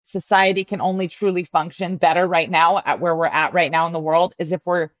society can only truly function better right now at where we're at right now in the world is if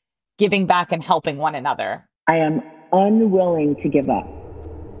we're giving back and helping one another. I am unwilling to give up.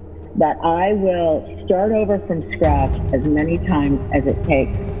 That I will start over from scratch as many times as it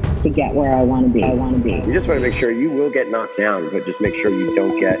takes to get where I want to be. You just want to make sure you will get knocked down, but just make sure you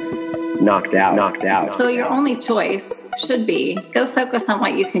don't get knocked out. So your only choice should be go focus on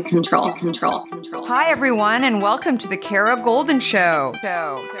what you can control. Hi, everyone, and welcome to the Kara Golden Show.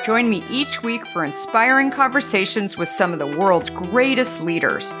 Join me each week for inspiring conversations with some of the world's greatest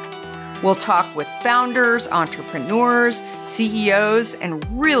leaders. We'll talk with founders, entrepreneurs, CEOs, and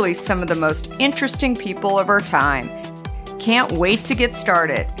really some of the most interesting people of our time. Can't wait to get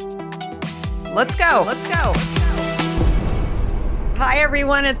started. Let's go. Hi,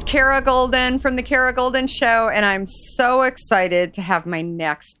 everyone. It's Kara Golden from The Kara Golden Show, and I'm so excited to have my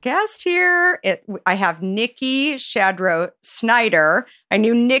next guest here. I have Niki Shadrow Snyder. I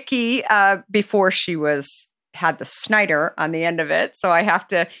knew Niki before she had the Snyder on the end of it, so I have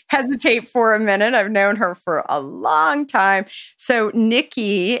to hesitate for a minute. I've known her for a long time. So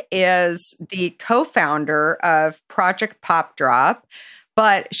Niki is the co-founder of Project Pop Drop,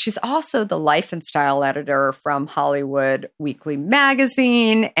 but she's also the life and style editor from Hollywood Weekly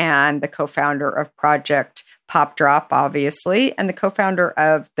Magazine and the co-founder of Project Pop Drop, obviously, and the co-founder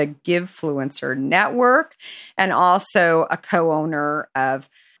of the Givefluencer network, and also a co-owner of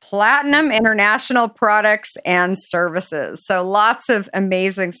Platinum International Products and Services. So lots of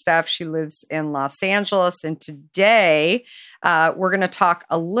amazing stuff. She lives in Los Angeles. And today we're going to talk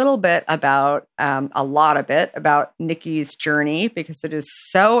a lot about Niki's journey because it is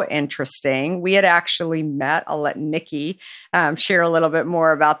so interesting. We had actually met. I'll let Niki share a little bit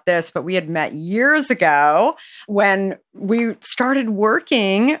more about this, but we had met years ago when we started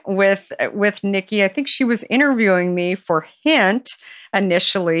working with Niki. I think she was interviewing me for Hint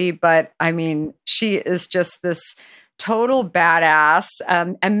initially, but I mean, she is just this total badass,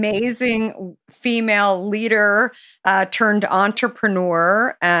 amazing female leader turned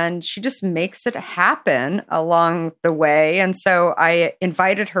entrepreneur, and she just makes it happen along the way. And so I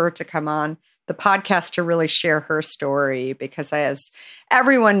invited her to come on the podcast to really share her story because, as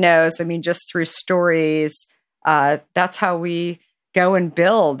everyone knows, I mean, just through stories, that's how we go and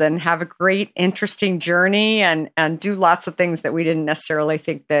build and have a great, interesting journey and do lots of things that we didn't necessarily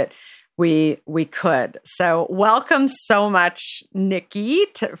think that we could. So welcome so much,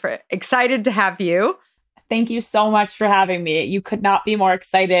 Niki. Excited to have you. Thank you so much for having me. You could not be more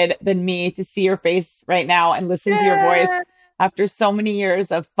excited than me to see your face right now and listen to your voice after so many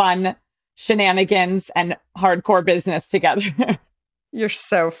years of fun shenanigans and hardcore business together. You're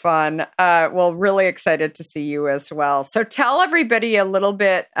so fun. Well, really excited to see you as well. So tell everybody a little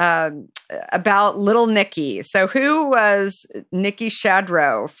bit about little Niki. So who was Niki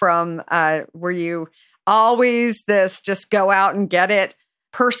Shadrow from? Were you always this just go out and get it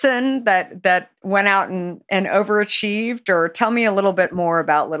person that went out and overachieved? Or tell me a little bit more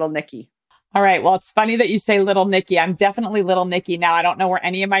about little Niki. All right. Well, it's funny that you say little Niki. I'm definitely little Niki now. I don't know where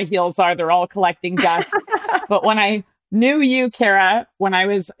any of my heels are. They're all collecting dust. But when I knew you, Kara, when I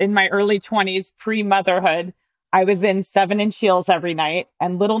was in my early 20s, pre-motherhood, I was in 7-inch heels every night.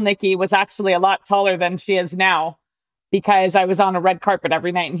 And little Niki was actually a lot taller than she is now because I was on a red carpet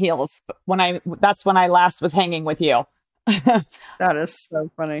every night in heels. That's when I last was hanging with you. That is so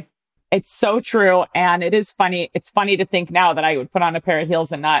funny. It's so true. And it is funny. It's funny to think now that I would put on a pair of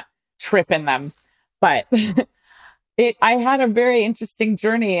heels and not trip in them. But I had a very interesting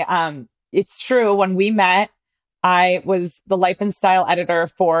journey. It's true. When we met, I was the life and style editor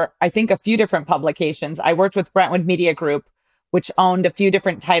for, I think, a few different publications. I worked with Brentwood Media Group, which owned a few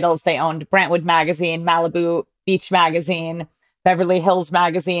different titles. They owned Brentwood Magazine, Malibu Beach Magazine, Beverly Hills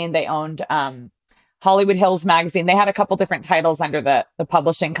Magazine. They owned Hollywood Hills Magazine. They had a couple different titles under the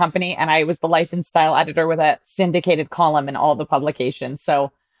publishing company. And I was the life and style editor with a syndicated column in all the publications.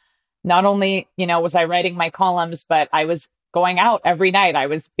 So not only, was I writing my columns, but I was going out every night. I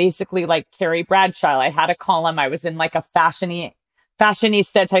was basically like Carrie Bradshaw. I had a column. I was in like a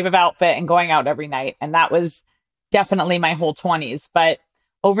fashionista type of outfit and going out every night. And that was definitely my whole 20s. But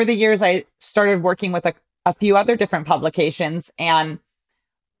over the years, I started working with a few other different publications. And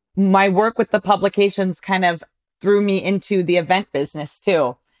my work with the publications kind of threw me into the event business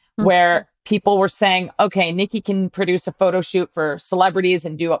too, where people were saying, okay, Niki can produce a photo shoot for celebrities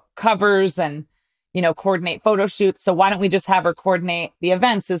and do covers and coordinate photo shoots. So why don't we just have her coordinate the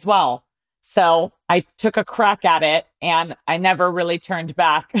events as well? So I took a crack at it and I never really turned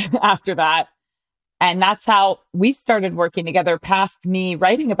back after that. And that's how we started working together past me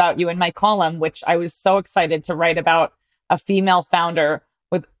writing about you in my column, which I was so excited to write about a female founder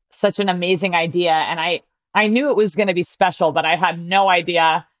with such an amazing idea. And I knew it was going to be special, but I had no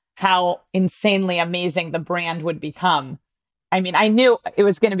idea how insanely amazing the brand would become. I mean, I knew it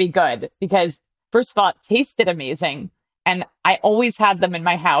was going to be good because, first of all, it tasted amazing. And I always had them in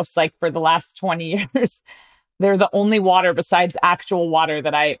my house, like for the last 20 years. They're the only water besides actual water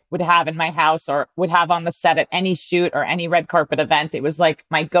that I would have in my house or would have on the set at any shoot or any red carpet event. It was like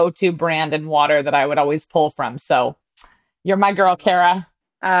my go-to brand and water that I would always pull from. So you're my girl, Kara.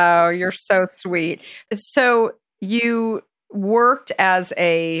 Oh, you're so sweet. So you worked as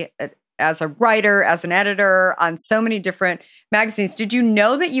a writer, as an editor on so many different magazines. Did you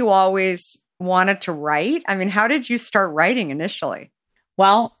know that you always wanted to write? I mean, how did you start writing initially?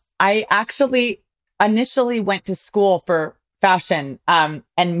 Well, I actually initially went to school for fashion and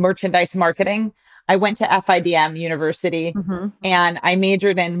merchandise marketing. I went to FIDM University and I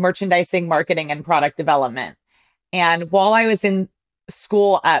majored in merchandising, marketing, and product development. And while I was in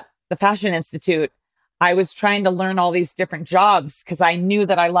school at the Fashion Institute, I was trying to learn all these different jobs because I knew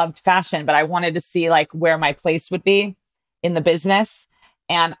that I loved fashion, but I wanted to see like where my place would be in the business.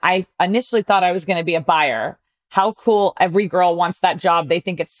 And I initially thought I was going to be a buyer. How cool. Every girl wants that job. They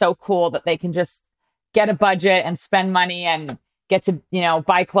think it's so cool that they can just get a budget and spend money and get to,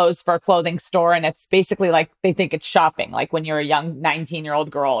 buy clothes for a clothing store. And it's basically like they think it's shopping, like when you're a young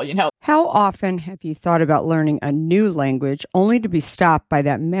 19-year-old girl, How often have you thought about learning a new language only to be stopped by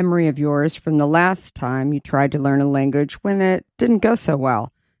that memory of yours from the last time you tried to learn a language when it didn't go so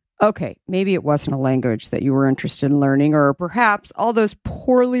well? Okay, maybe it wasn't a language that you were interested in learning, or perhaps all those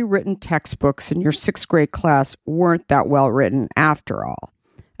poorly written textbooks in your 6th grade class weren't that well written after all.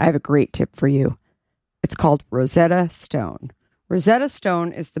 I have a great tip for you. It's called Rosetta Stone. Rosetta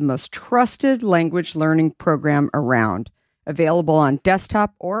Stone is the most trusted language learning program around, available on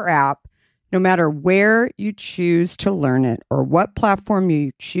desktop or app, no matter where you choose to learn it or what platform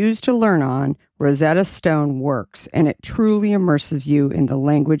you choose to learn on. Rosetta Stone works, and it truly immerses you in the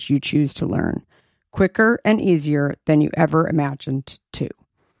language you choose to learn, quicker and easier than you ever imagined to.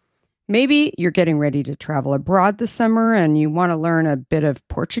 Maybe you're getting ready to travel abroad this summer and you want to learn a bit of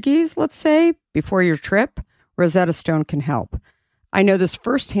Portuguese, let's say, before your trip. Rosetta Stone can help. I know this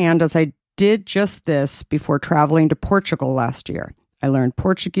firsthand as I did just this before traveling to Portugal last year. I learned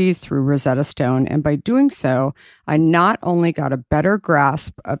Portuguese through Rosetta Stone, and by doing so, I not only got a better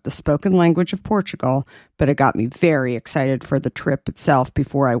grasp of the spoken language of Portugal, but it got me very excited for the trip itself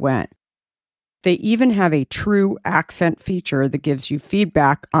before I went. They even have a true accent feature that gives you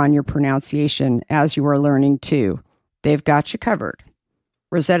feedback on your pronunciation as you are learning too. They've got you covered.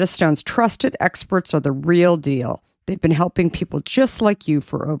 Rosetta Stone's trusted experts are the real deal. They've been helping people just like you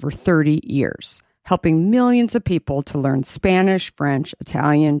for over 30 years, helping millions of people to learn Spanish, French,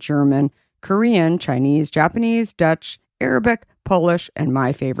 Italian, German, Korean, Chinese, Japanese, Dutch, Arabic, Polish, and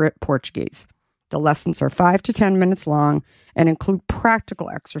my favorite, Portuguese. The lessons are 5 to 10 minutes long and include practical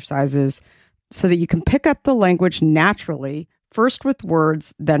exercises so that you can pick up the language naturally, first with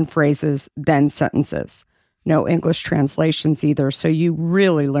words, then phrases, then sentences. No English translations either, so you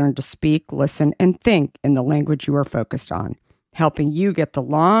really learn to speak, listen, and think in the language you are focused on, helping you get the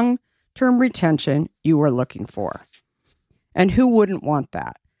long-term retention you are looking for. And who wouldn't want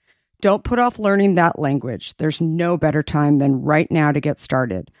that? Don't put off learning that language. There's no better time than right now to get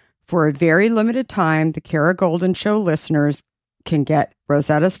started. For a very limited time, the Kara Golden Show listeners can get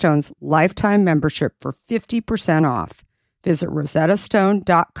Rosetta Stone's lifetime membership for 50% off. Visit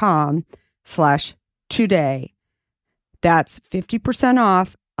rosettastone.com/today. That's 50%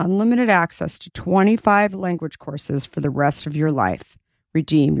 off, unlimited access to 25 language courses for the rest of your life.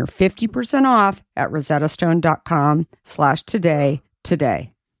 Redeem your 50% off at rosettastone.com/today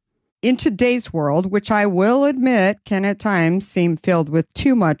today. In today's world, which I will admit can at times seem filled with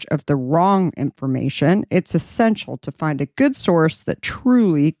too much of the wrong information, it's essential to find a good source that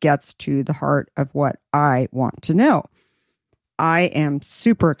truly gets to the heart of what I want to know. I am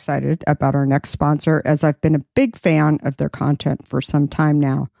super excited about our next sponsor, as I've been a big fan of their content for some time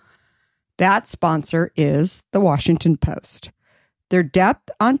now. That sponsor is The Washington Post. Their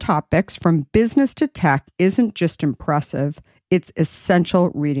depth on topics from business to tech isn't just impressive, it's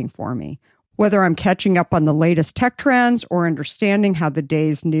essential reading for me. Whether I'm catching up on the latest tech trends or understanding how the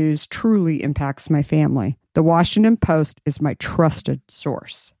day's news truly impacts my family, The Washington Post is my trusted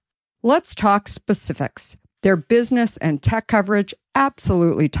source. Let's talk specifics. Their business and tech coverage,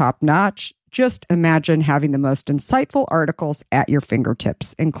 absolutely top-notch. Just imagine having the most insightful articles at your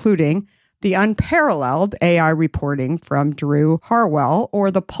fingertips, including the unparalleled AI reporting from Drew Harwell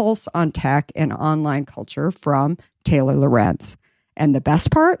or the pulse on tech and online culture from Taylor Lorenz. And the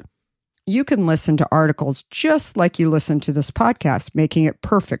best part? You can listen to articles just like you listen to this podcast, making it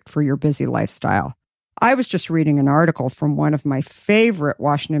perfect for your busy lifestyle. I was just reading an article from one of my favorite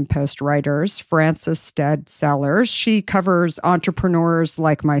Washington Post writers, Frances Stead Sellers. She covers entrepreneurs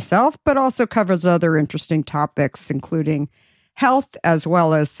like myself, but also covers other interesting topics, including health, as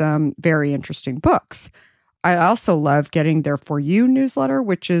well as some very interesting books. I also love getting their For You newsletter,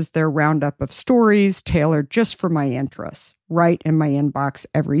 which is their roundup of stories tailored just for my interests, right in my inbox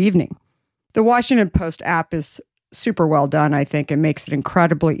every evening. The Washington Post app is super well done, I think, and makes it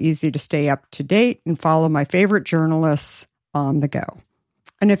incredibly easy to stay up to date and follow my favorite journalists on the go.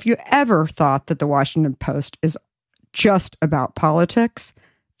 And if you ever thought that the Washington Post is just about politics,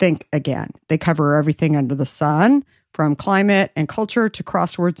 think again. They cover everything under the sun, from climate and culture to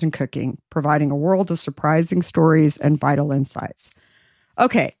crosswords and cooking, providing a world of surprising stories and vital insights.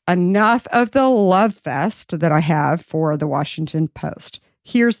 Okay, enough of the love fest that I have for the Washington Post.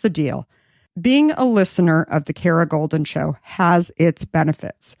 Here's the deal. Being a listener of the Kara Golden Show has its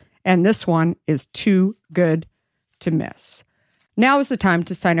benefits, and this one is too good to miss. Now is the time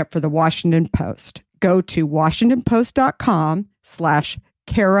to sign up for the Washington Post. Go to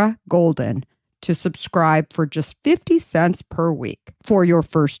washingtonpost.com/Kara Golden to subscribe for just 50 cents per week for your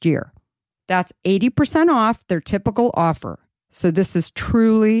first year. That's 80% off their typical offer. So this is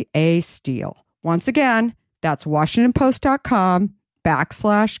truly a steal. Once again, that's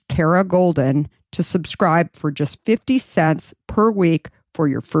washingtonpost.com/Kara Golden to subscribe for just 50 cents per week for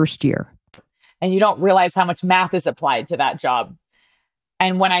your first year. And you don't realize how much math is applied to that job.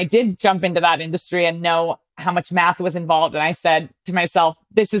 And when I did jump into that industry and know how much math was involved, and I said to myself,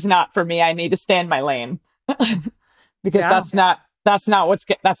 this is not for me. I need to stay in my lane because that's not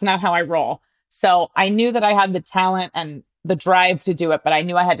how I roll. So I knew that I had the talent and the drive to do it, but I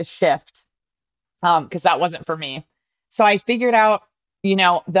knew I had to shift because that wasn't for me. So I figured out,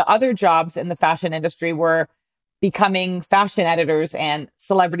 the other jobs in the fashion industry were becoming fashion editors and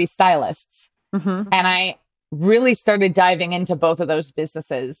celebrity stylists. Mm-hmm. And I really started diving into both of those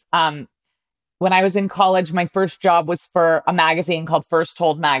businesses. When I was in college, my first job was for a magazine called First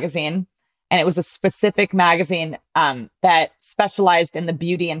Hold Magazine. And it was a specific magazine that specialized in the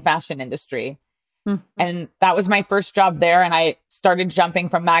beauty and fashion industry. Mm-hmm. And that was my first job there. And I started jumping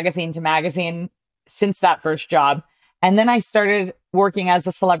from magazine to magazine since that first job. And then I started working as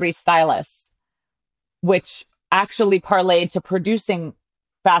a celebrity stylist, which actually parlayed to producing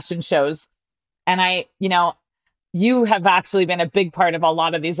fashion shows. And you have actually been a big part of a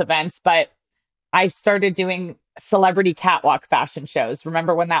lot of these events, but I started doing celebrity catwalk fashion shows.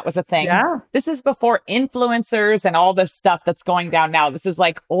 Remember when that was a thing? Yeah. This is before influencers and all this stuff that's going down now. This is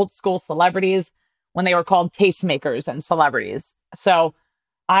like old school celebrities when they were called tastemakers and celebrities. So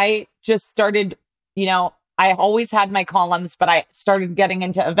I just started, I always had my columns, but I started getting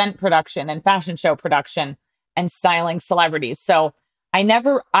into event production and fashion show production and styling celebrities. So I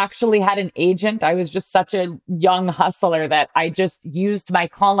never actually had an agent. I was just such a young hustler that I just used my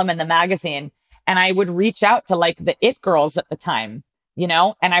column in the magazine. And I would reach out to like the it girls at the time,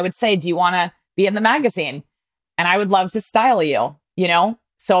 and I would say, do you want to be in the magazine? And I would love to style you,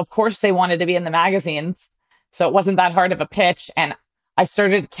 So of course they wanted to be in the magazines. So it wasn't that hard of a pitch. And I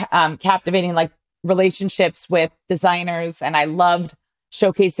started captivating like relationships with designers. And I loved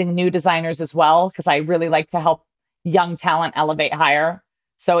showcasing new designers as well, because I really like to help young talent elevate higher.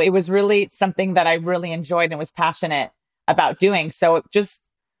 So it was really something that I really enjoyed and was passionate about doing. So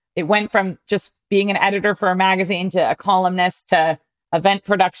it went from just being an editor for a magazine to a columnist to event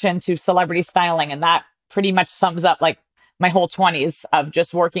production to celebrity styling. And that pretty much sums up like my whole 20s of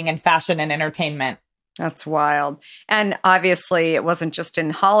just working in fashion and entertainment. That's wild. And obviously it wasn't just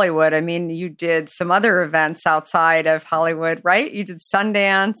in Hollywood. I mean, you did some other events outside of Hollywood, right? You did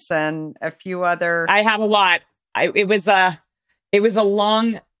Sundance and a few other. I have a lot. It was a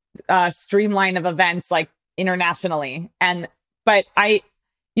long streamline of events like internationally. But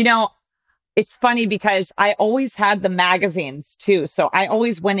it's funny because I always had the magazines too. So I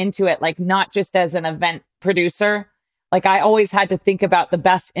always went into it like not just as an event producer. Like I always had to think about the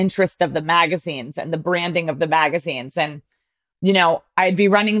best interest of the magazines and the branding of the magazines. And, I'd be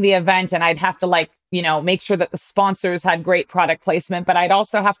running the event and I'd have to make sure that the sponsors had great product placement, but I'd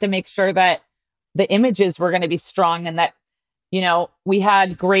also have to make sure that the images were going to be strong and that, we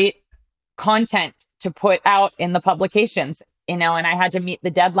had great content to put out in the publications, and I had to meet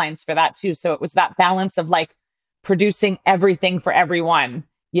the deadlines for that too. So it was that balance of like producing everything for everyone,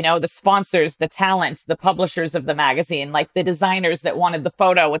 the sponsors, the talent, the publishers of the magazine, like the designers that wanted the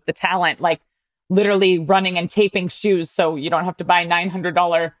photo with the talent, like literally running and taping shoes. So you don't have to buy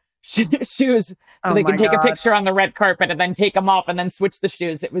 $900 shoes so Oh they can my take a God. picture on the red carpet and then take them off and then switch the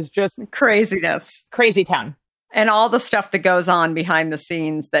shoes. It was just Craziness. crazy town. And all the stuff that goes on behind the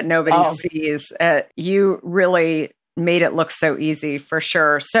scenes that nobody sees. You really made it look so easy, for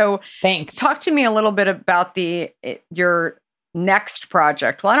sure. So Thanks. talk to me a little bit about your next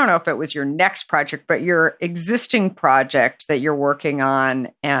project. Well, I don't know if it was your next project, but your existing project that you're working on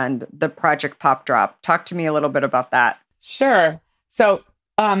and the Project Pop Drop. Talk to me a little bit about that. Sure. So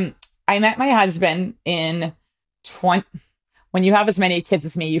I met my husband in when you have as many kids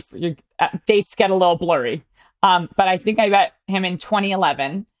as me, your dates get a little blurry. But I think I met him in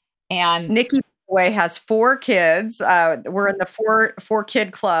 2011. And Niki, by the way, has 4 kids. We're in the four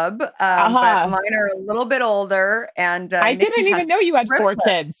kid club, but mine are a little bit older. And I didn't even know you had 4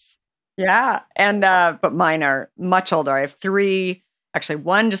 kids. Yeah, and but mine are much older. I have 3. Actually,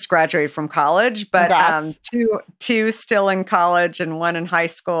 1 just graduated from college, but 2 still in college and 1 in high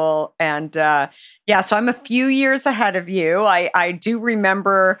school. And so I'm a few years ahead of you. I do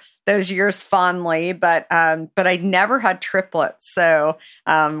remember those years fondly, but I never had triplets. So,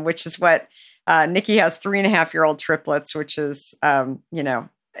 which is what Niki has 3.5-year-old triplets, which is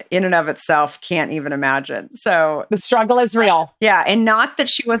in and of itself, can't even imagine. So the struggle is real. Yeah. And not that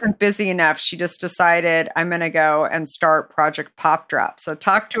she wasn't busy enough. She just decided, I'm going to go and start Project Pop Drop. So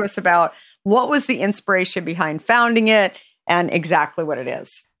talk to us about what was the inspiration behind founding it and exactly what it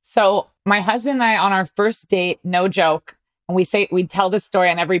is. So my husband and I, on our first date, no joke, and we tell this story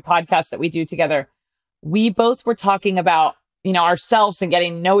on every podcast that we do together. We both were talking about, ourselves and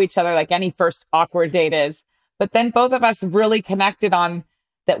getting to know each other like any first awkward date is. But then both of us really connected on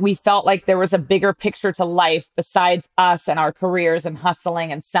that we felt like there was a bigger picture to life besides us and our careers and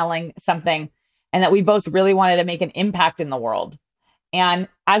hustling and selling something. And that we both really wanted to make an impact in the world. And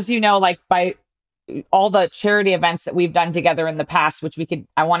as you know, like by all the charity events that we've done together in the past, which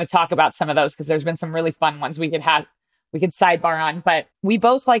I want to talk about some of those because there's been some really fun ones we could sidebar on. But we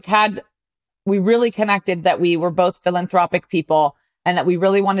both we really connected that we were both philanthropic people and that we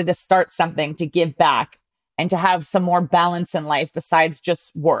really wanted to start something to give back and to have some more balance in life besides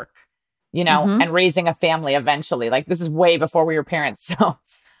just work, and raising a family eventually. Like this is way before we were parents. So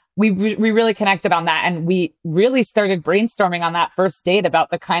we really connected on that. And we really started brainstorming on that first date about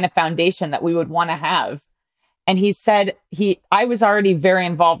the kind of foundation that we would want to have. And he said I was already very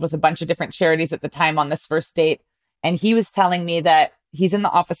involved with a bunch of different charities at the time on this first date. And he was telling me that he's in the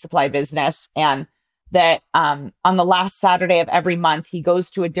office supply business and that on the last Saturday of every month, he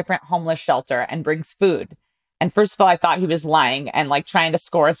goes to a different homeless shelter and brings food. And first of all, I thought he was lying and like trying to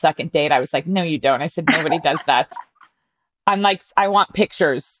score a second date. I was like, no, you don't. I said, nobody does that. I'm like, I want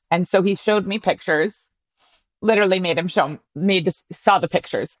pictures. And so he showed me pictures, literally saw the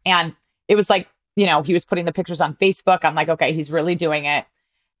pictures. And it was like, he was putting the pictures on Facebook. I'm like, okay, he's really doing it.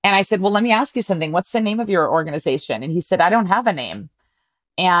 And I said, well, let me ask you something. What's the name of your organization? And he said, I don't have a name.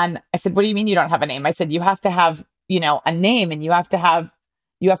 And I said, what do you mean you don't have a name? I said, you have to have, a name and you have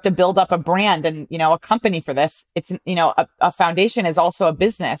to build up a brand and, a company for this. It's, a foundation is also a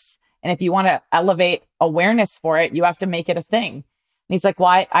business. And if you want to elevate awareness for it, you have to make it a thing. And he's like,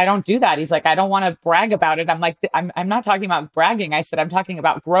 well, I don't do that. He's like, I don't want to brag about it. I'm like, I'm not talking about bragging. I said, I'm talking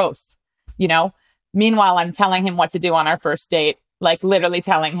about growth, Meanwhile, I'm telling him what to do on our first date, like literally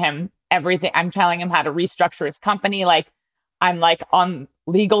telling him everything. I'm telling him how to restructure his company. Like I'm like on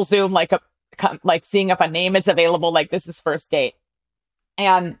legal Zoom, like seeing if a name is available, like this is first date.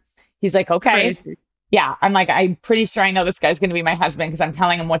 And he's like, okay. Crazy. Yeah. I'm like, I'm pretty sure I know this guy's going to be my husband because I'm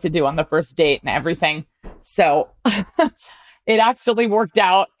telling him what to do on the first date and everything. So it actually worked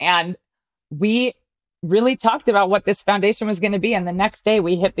out. And we really talked about what this foundation was going to be. And the next day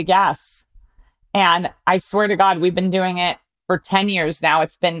we hit the gas. And I swear to God, we've been doing it for 10 years now.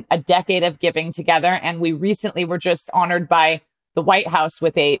 It's been a decade of giving together. And we recently were just honored by the White House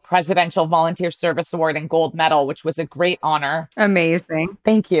with a Presidential Volunteer Service Award and gold medal, which was a great honor. Amazing.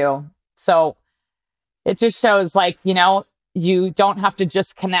 Thank you. So it just shows like, you don't have to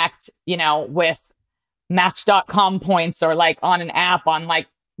just connect, with Match.com points or like on an app on like,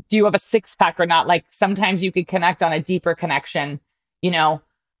 do you have a 6-pack or not? Like sometimes you could connect on a deeper connection,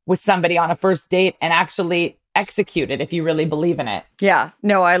 with somebody on a first date and actually execute it if you really believe in it. Yeah,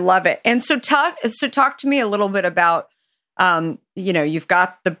 no, I love it. And so talk to me a little bit about, you've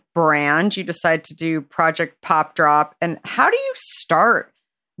got the brand, you decide to do Project Pop Drop, and how do you start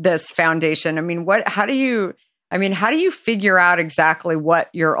this foundation? I mean, how do you figure out exactly what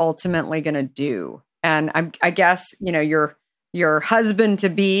you're ultimately going to do? And I guess, your husband to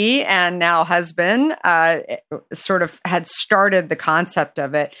be and now husband sort of had started the concept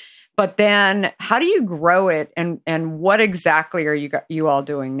of it. But then how do you grow it? And what exactly are you all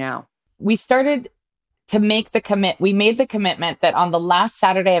doing now? We started to we made the commitment that on the last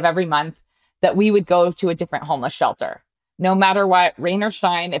Saturday of every month that we would go to a different homeless shelter. No matter what, rain or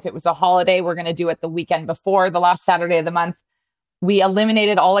shine, if it was a holiday, we're going to do it the weekend before the last Saturday of the month. We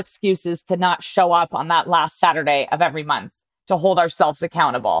eliminated all excuses to not show up on that last Saturday of every month to hold ourselves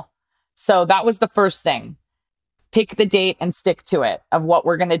accountable. So that was the first thing. Pick the date and stick to it of what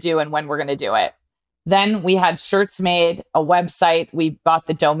we're going to do and when we're going to do it. Then we had shirts made, a website. We bought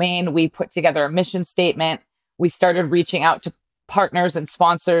the domain. We put together a mission statement. We started reaching out to partners and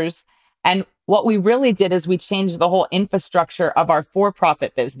sponsors. And what we really did is we changed the whole infrastructure of our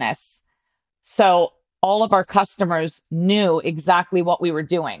for-profit business. So all of our customers knew exactly what we were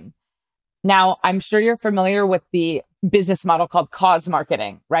doing. Now, I'm sure you're familiar with the business model called cause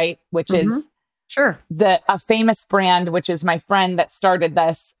marketing, right? Which is sure a famous brand, which is my friend that started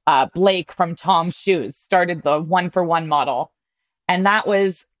this, Blake from Tom's Shoes, started the 1-for-1 model. And that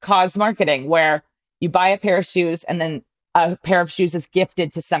was cause marketing, where you buy a pair of shoes and then a pair of shoes is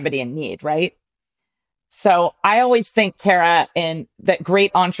gifted to somebody in need, right? So I always think, Kara, that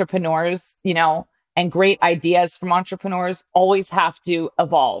great entrepreneurs, and great ideas from entrepreneurs always have to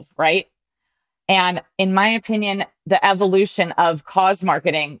evolve, right? And in my opinion, the evolution of cause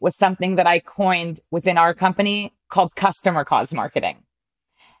marketing was something that I coined within our company called customer cause marketing.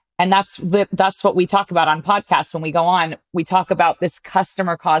 And that's what we talk about on podcasts. When we go on, we talk about this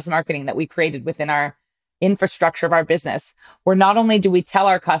customer cause marketing that we created within our infrastructure of our business, where not only do we tell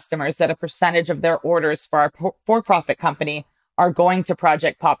our customers that a percentage of their orders for our for-profit company are going to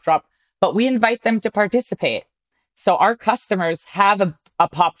Project Pop Drop, but we invite them to participate. So our customers have a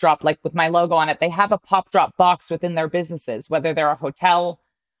Pop Drop, like with my logo on it. They have a Pop Drop box within their businesses, whether they're a hotel,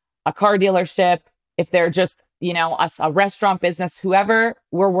 a car dealership, if they're just, a restaurant business, whoever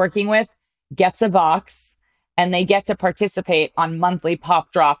we're working with gets a box and they get to participate on monthly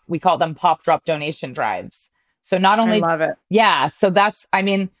Pop Drop. We call them Pop Drop donation drives. So not only, I love it. Yeah. So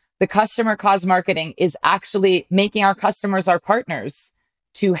the customer cause marketing is actually making our customers our partners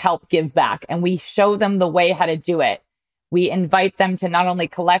to help give back. And we show them the way how to do it. We invite them to not only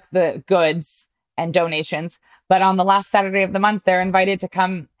collect the goods and donations, but on the last Saturday of the month, they're invited to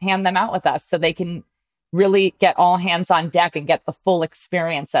come hand them out with us so they can really get all hands on deck and get the full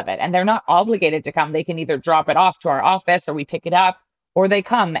experience of it. And they're not obligated to come. They can either drop it off to our office or we pick it up, or they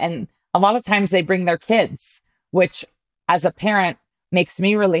come. And a lot of times they bring their kids, which as a parent makes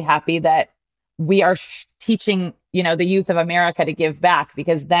me really happy that we are teaching, the youth of America to give back,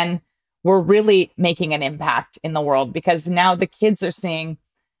 because then we're really making an impact in the world, because now the kids are seeing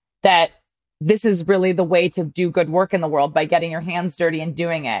that this is really the way to do good work in the world, by getting your hands dirty and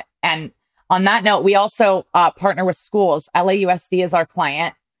doing it. And on that note, we also partner with schools. LAUSD is our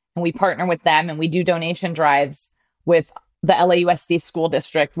client, and we partner with them, and we do donation drives with the LAUSD school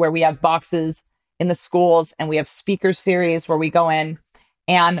district, where we have boxes in the schools, and we have speaker series where we go in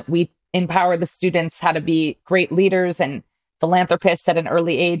and we empower the students how to be great leaders and philanthropists at an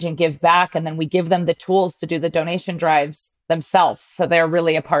early age and give back. And then we give them the tools to do the donation drives themselves. So they're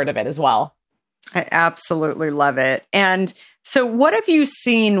really a part of it as well. I absolutely love it. And so what have you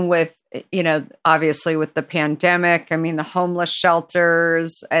seen with, obviously with the pandemic, the homeless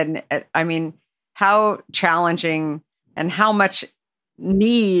shelters, and how challenging and how much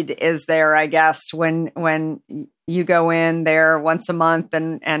need is there, I guess, when you go in there once a month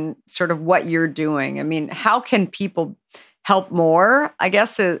and sort of what you're doing? How can people help more, I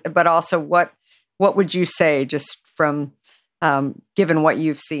guess, but also what would you say just from given what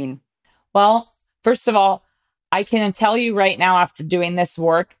you've seen? Well, first of all, I can tell you right now, after doing this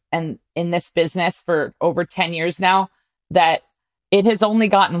work and in this business for over 10 years now, that it has only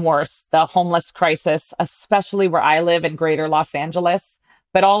gotten worse, the homeless crisis, especially where I live in greater Los Angeles,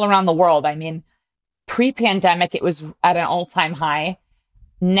 but all around the world. Pre-pandemic, it was at an all-time high.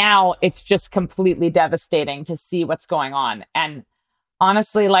 Now it's just completely devastating to see what's going on. And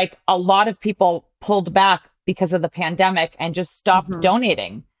honestly, a lot of people pulled back because of the pandemic and just stopped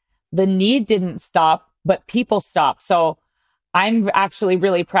donating. The need didn't stop, but people stopped. So I'm actually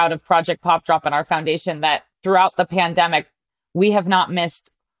really proud of Project Pop Drop and our foundation that throughout the pandemic, we have not missed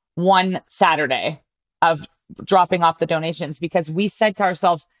one Saturday of dropping off the donations, because we said to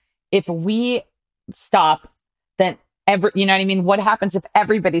ourselves, if we stop, then what happens if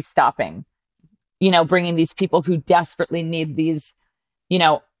everybody's stopping, bringing these people who desperately need these,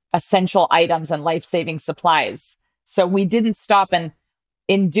 essential items and life-saving supplies. So we didn't stop. And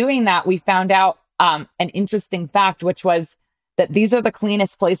in doing that, we found out an interesting fact, which was that these are the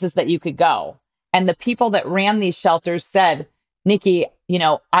cleanest places that you could go. And the people that ran these shelters said Niki,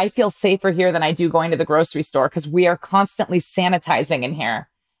 I feel safer here than I do going to the grocery store because we are constantly sanitizing in here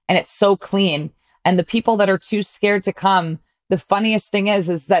and it's so clean. And the people that are too scared to come, the funniest thing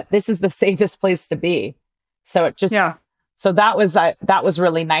is that this is the safest place to be. So it just, Yeah. so that was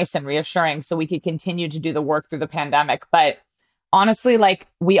really nice and reassuring. So we could continue to do the work through the pandemic. But honestly, like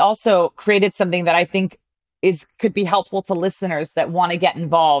we also created something that I think could be helpful to listeners that want to get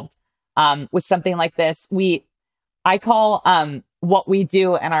involved with something like this. I call what we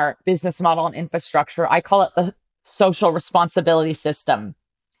do in our business model and infrastructure, I call it the social responsibility system.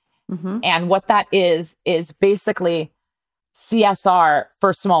 Mm-hmm. And what that is basically CSR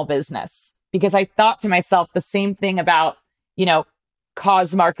for small business. Because I thought to myself the same thing about,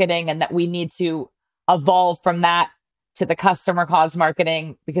 cause marketing, and that we need to evolve from that to the customer cause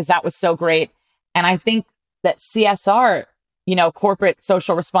marketing, because that was so great. And I think that CSR, corporate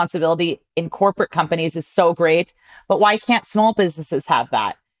social responsibility in corporate companies is so great. But why can't small businesses have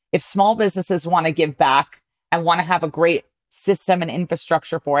that? If small businesses want to give back and want to have a great system and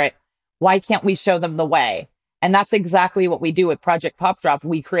infrastructure for it, why can't we show them the way? And that's exactly what we do with Project Pop Drop.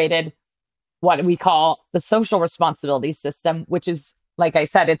 We created what we call the social responsibility system, which is, like I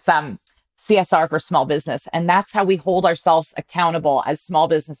said, it's CSR for small business. And that's how we hold ourselves accountable as small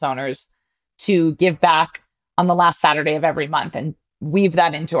business owners to give back on the last Saturday of every month and weave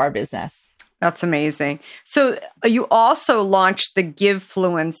that into our business. That's amazing. So you also launched the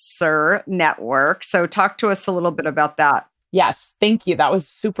Givefluencer network. So talk to us a little bit about that. Yes, thank you. That was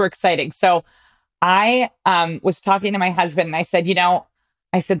super exciting. So I was talking to my husband and I said,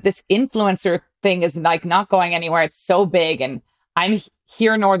 this influencer thing is like not going anywhere. It's so big. And I'm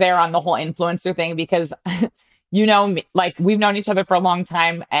here nor there on the whole influencer thing because, me, like we've known each other for a long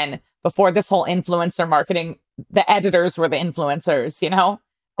time. And before this whole influencer marketing, the editors were the influencers,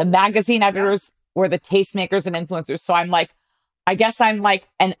 the magazine editors were the tastemakers and influencers. So I guess I'm like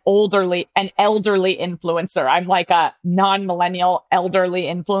an elderly influencer. I'm like a non-millennial elderly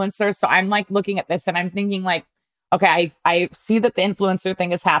influencer. So I'm like looking at this and I'm thinking like, okay, I see that the influencer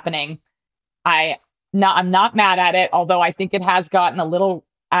thing is happening. I'm not mad at it, although I think it has gotten a little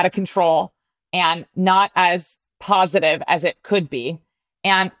out of control and not as positive as it could be.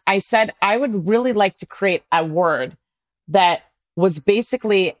 And I said, I would really like to create a word that was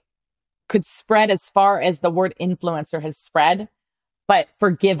basically could spread as far as the word influencer has spread, but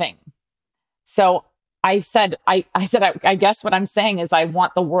forgiving. So I said, I guess what I'm saying is I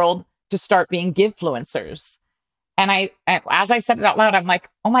want the world to start being Givefluencers. And as I said it out loud, I'm like,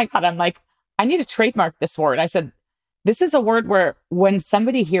 oh my God, I need to trademark this word. I said, this is a word where when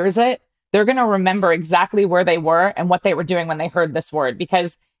somebody hears it, they're going to remember exactly where they were and what they were doing when they heard this word,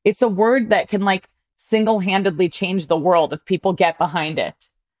 because it's a word that can like single-handedly change the world if people get behind it.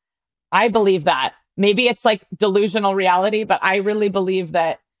 I believe that. Maybe it's like delusional reality, but I really believe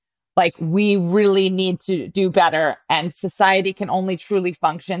that like we really need to do better, and society can only truly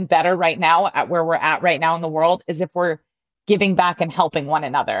function better right now at where we're at right now in the world is if we're giving back and helping one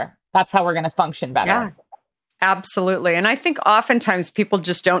another. That's how we're going to function better. Yeah, absolutely. And I think oftentimes people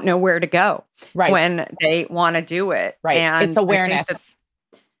just don't know where to go when they want to do it. Right. And it's awareness.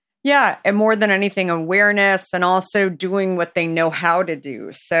 Yeah. And more than anything, awareness, and also doing what they know how to do.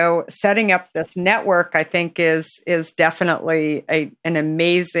 So setting up this network, I think is definitely an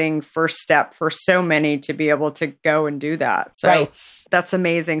amazing first step for so many to be able to go and do that. So that's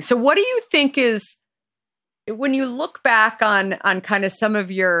amazing. So what do you think is, when you look back on kind of some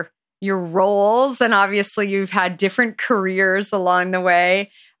of your roles, and obviously you've had different careers along the way,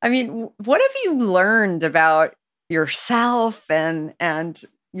 I mean, what have you learned about yourself and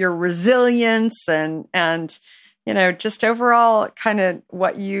your resilience and just overall kind of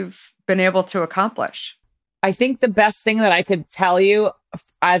what you've been able to accomplish? I think the best thing that I could tell you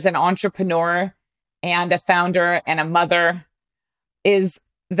as an entrepreneur and a founder and a mother is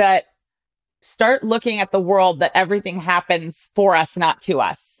that start looking at the world that everything happens for us, not to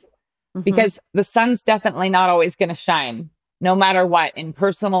us. Mm-hmm. Because the sun's definitely not always going to shine, no matter what, in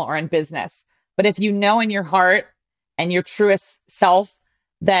personal or in business. But if you know in your heart and your truest self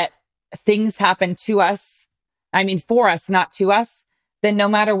that things happen to us, for us, not to us, then no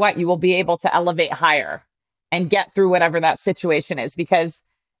matter what, you will be able to elevate higher and get through whatever that situation is. Because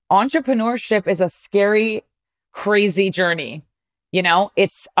entrepreneurship is a scary, crazy journey.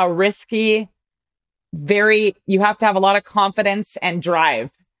 It's a risky, you have to have a lot of confidence and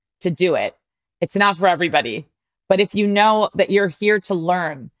drive to do it. It's not for everybody. But if you know that you're here to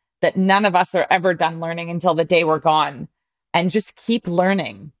learn, that none of us are ever done learning until the day we're gone, and just keep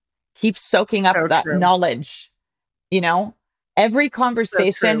learning, keep soaking up that knowledge, every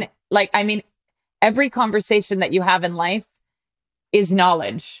conversation, every conversation that you have in life is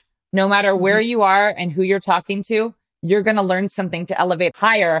knowledge. No matter where you are and who you're talking to, you're going to learn something to elevate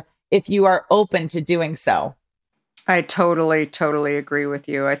higher if you are open to doing so. I totally, totally agree with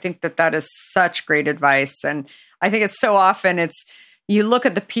you. I think that is such great advice. And I think it's so often you look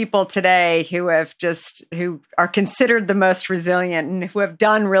at the people today who are considered the most resilient and who have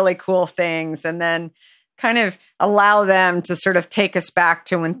done really cool things, and then kind of allow them to sort of take us back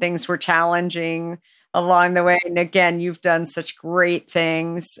to when things were challenging along the way. And again, you've done such great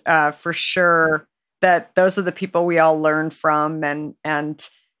things for sure, that those are the people we all learn from. And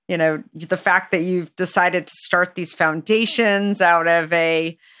the fact that you've decided to start these foundations out of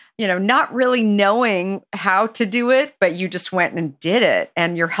not really knowing how to do it, but you just went and did it.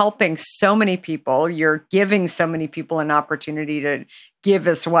 And you're helping so many people. You're giving so many people an opportunity to give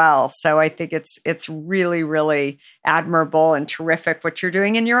as well. So I think it's really, really admirable and terrific what you're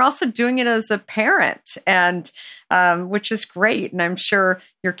doing. And you're also doing it as a parent, and which is great. And I'm sure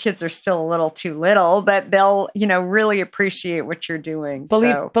your kids are still a little too little, but they'll, really appreciate what you're doing.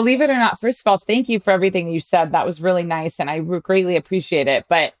 Believe it or not, first of all, thank you for everything you said. That was really nice. And I greatly appreciate it.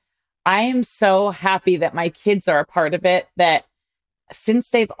 But I am so happy that my kids are a part of it, that since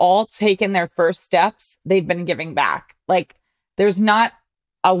they've all taken their first steps, they've been giving back. Like, there's not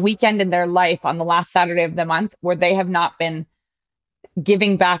a weekend in their life on the last Saturday of the month where they have not been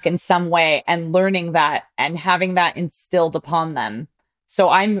giving back in some way and learning that and having that instilled upon them. So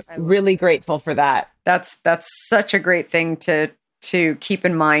I'm really grateful for that. That's such a great thing to keep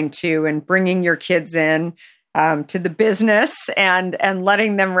in mind too, and bringing your kids in to the business and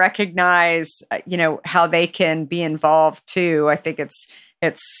letting them recognize, how they can be involved too. I think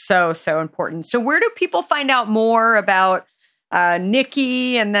it's so, so important. So where do people find out more about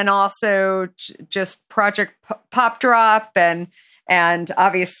Niki, and then also just Project Pop Drop, and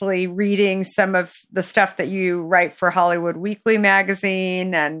obviously reading some of the stuff that you write for Hollywood Weekly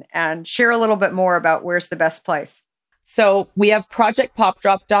magazine, and share a little bit more about where's the best place? So we have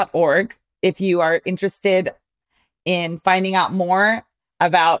projectpopdrop.org. If you are interested in finding out more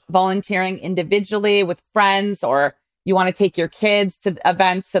about volunteering individually with friends, or you want to take your kids to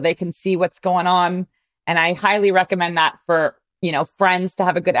events so they can see what's going on. And I highly recommend that for, friends to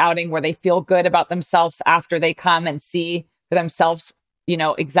have a good outing where they feel good about themselves after they come and see for themselves,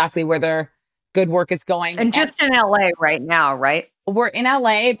 exactly where their good work is going. And just in LA right now, right? We're in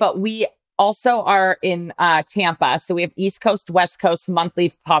LA, but we also are in Tampa. So we have East Coast, West Coast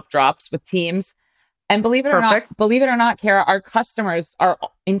monthly pop drops with teams. And believe it or not, Kara, our customers are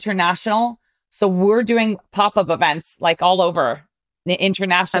international. So we're doing pop-up events like all over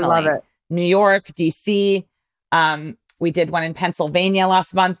internationally. I love it. New York, DC. We did one in Pennsylvania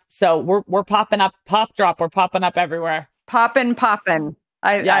last month. So we're popping up, Pop Drop. We're popping up everywhere. Poppin'.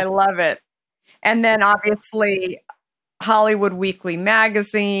 I love it. And then obviously Hollywood Weekly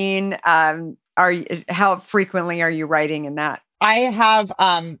magazine. How frequently are you writing in that? I have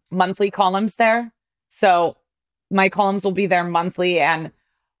monthly columns there. So my columns will be there monthly, and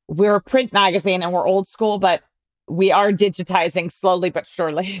we're a print magazine and we're old school, but we are digitizing slowly but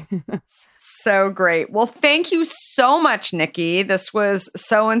surely. So great. Well, thank you so much, Niki. This was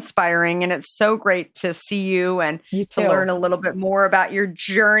so inspiring, and it's so great to see you and to learn a little bit more about your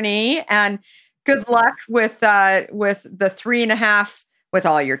journey. And good luck with the 3.5, with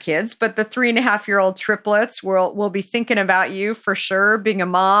all your kids, but the 3.5-year-old triplets. We'll be thinking about you for sure, being a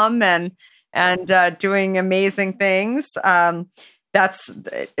mom and doing amazing things.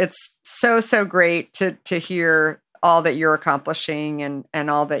 It's so great to hear all that you're accomplishing, and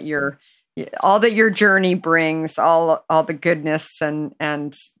all that your journey brings, all the goodness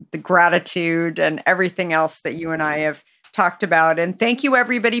and the gratitude and everything else that you and I have talked about. And thank you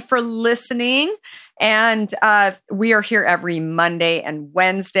everybody for listening. And we are here every Monday and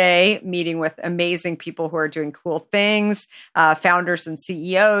Wednesday, meeting with amazing people who are doing cool things, founders and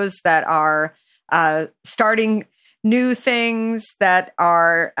CEOs that are starting new things that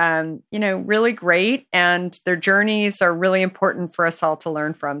are, really great. And their journeys are really important for us all to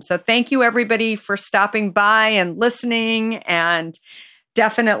learn from. So thank you everybody for stopping by and listening, and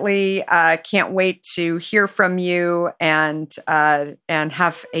definitely can't wait to hear from you, and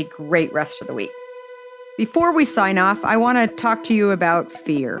have a great rest of the week. Before we sign off, I want to talk to you about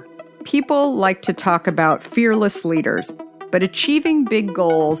fear. People like to talk about fearless leaders, but achieving big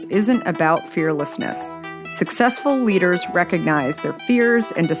goals isn't about fearlessness. Successful leaders recognize their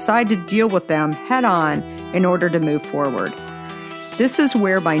fears and decide to deal with them head on in order to move forward. This is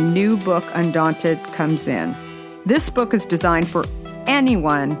where my new book, Undaunted, comes in. This book is designed for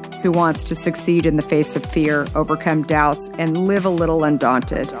anyone who wants to succeed in the face of fear, overcome doubts, and live a little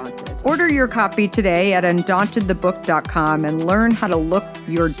undaunted. Order your copy today at undauntedthebook.com and learn how to look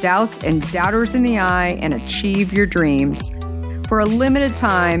your doubts and doubters in the eye and achieve your dreams. For a limited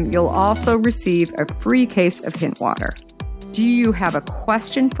time, you'll also receive a free case of hint water. Do you have a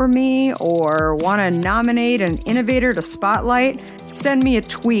question for me or want to nominate an innovator to spotlight? Send me a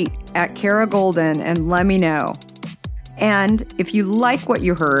tweet at Kara Golden and let me know. And if you like what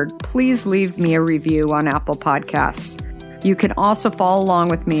you heard, please leave me a review on Apple Podcasts. You can also follow along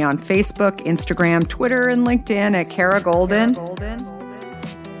with me on Facebook, Instagram, Twitter, and LinkedIn at Kara Golden.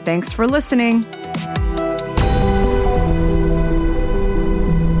 Thanks for listening.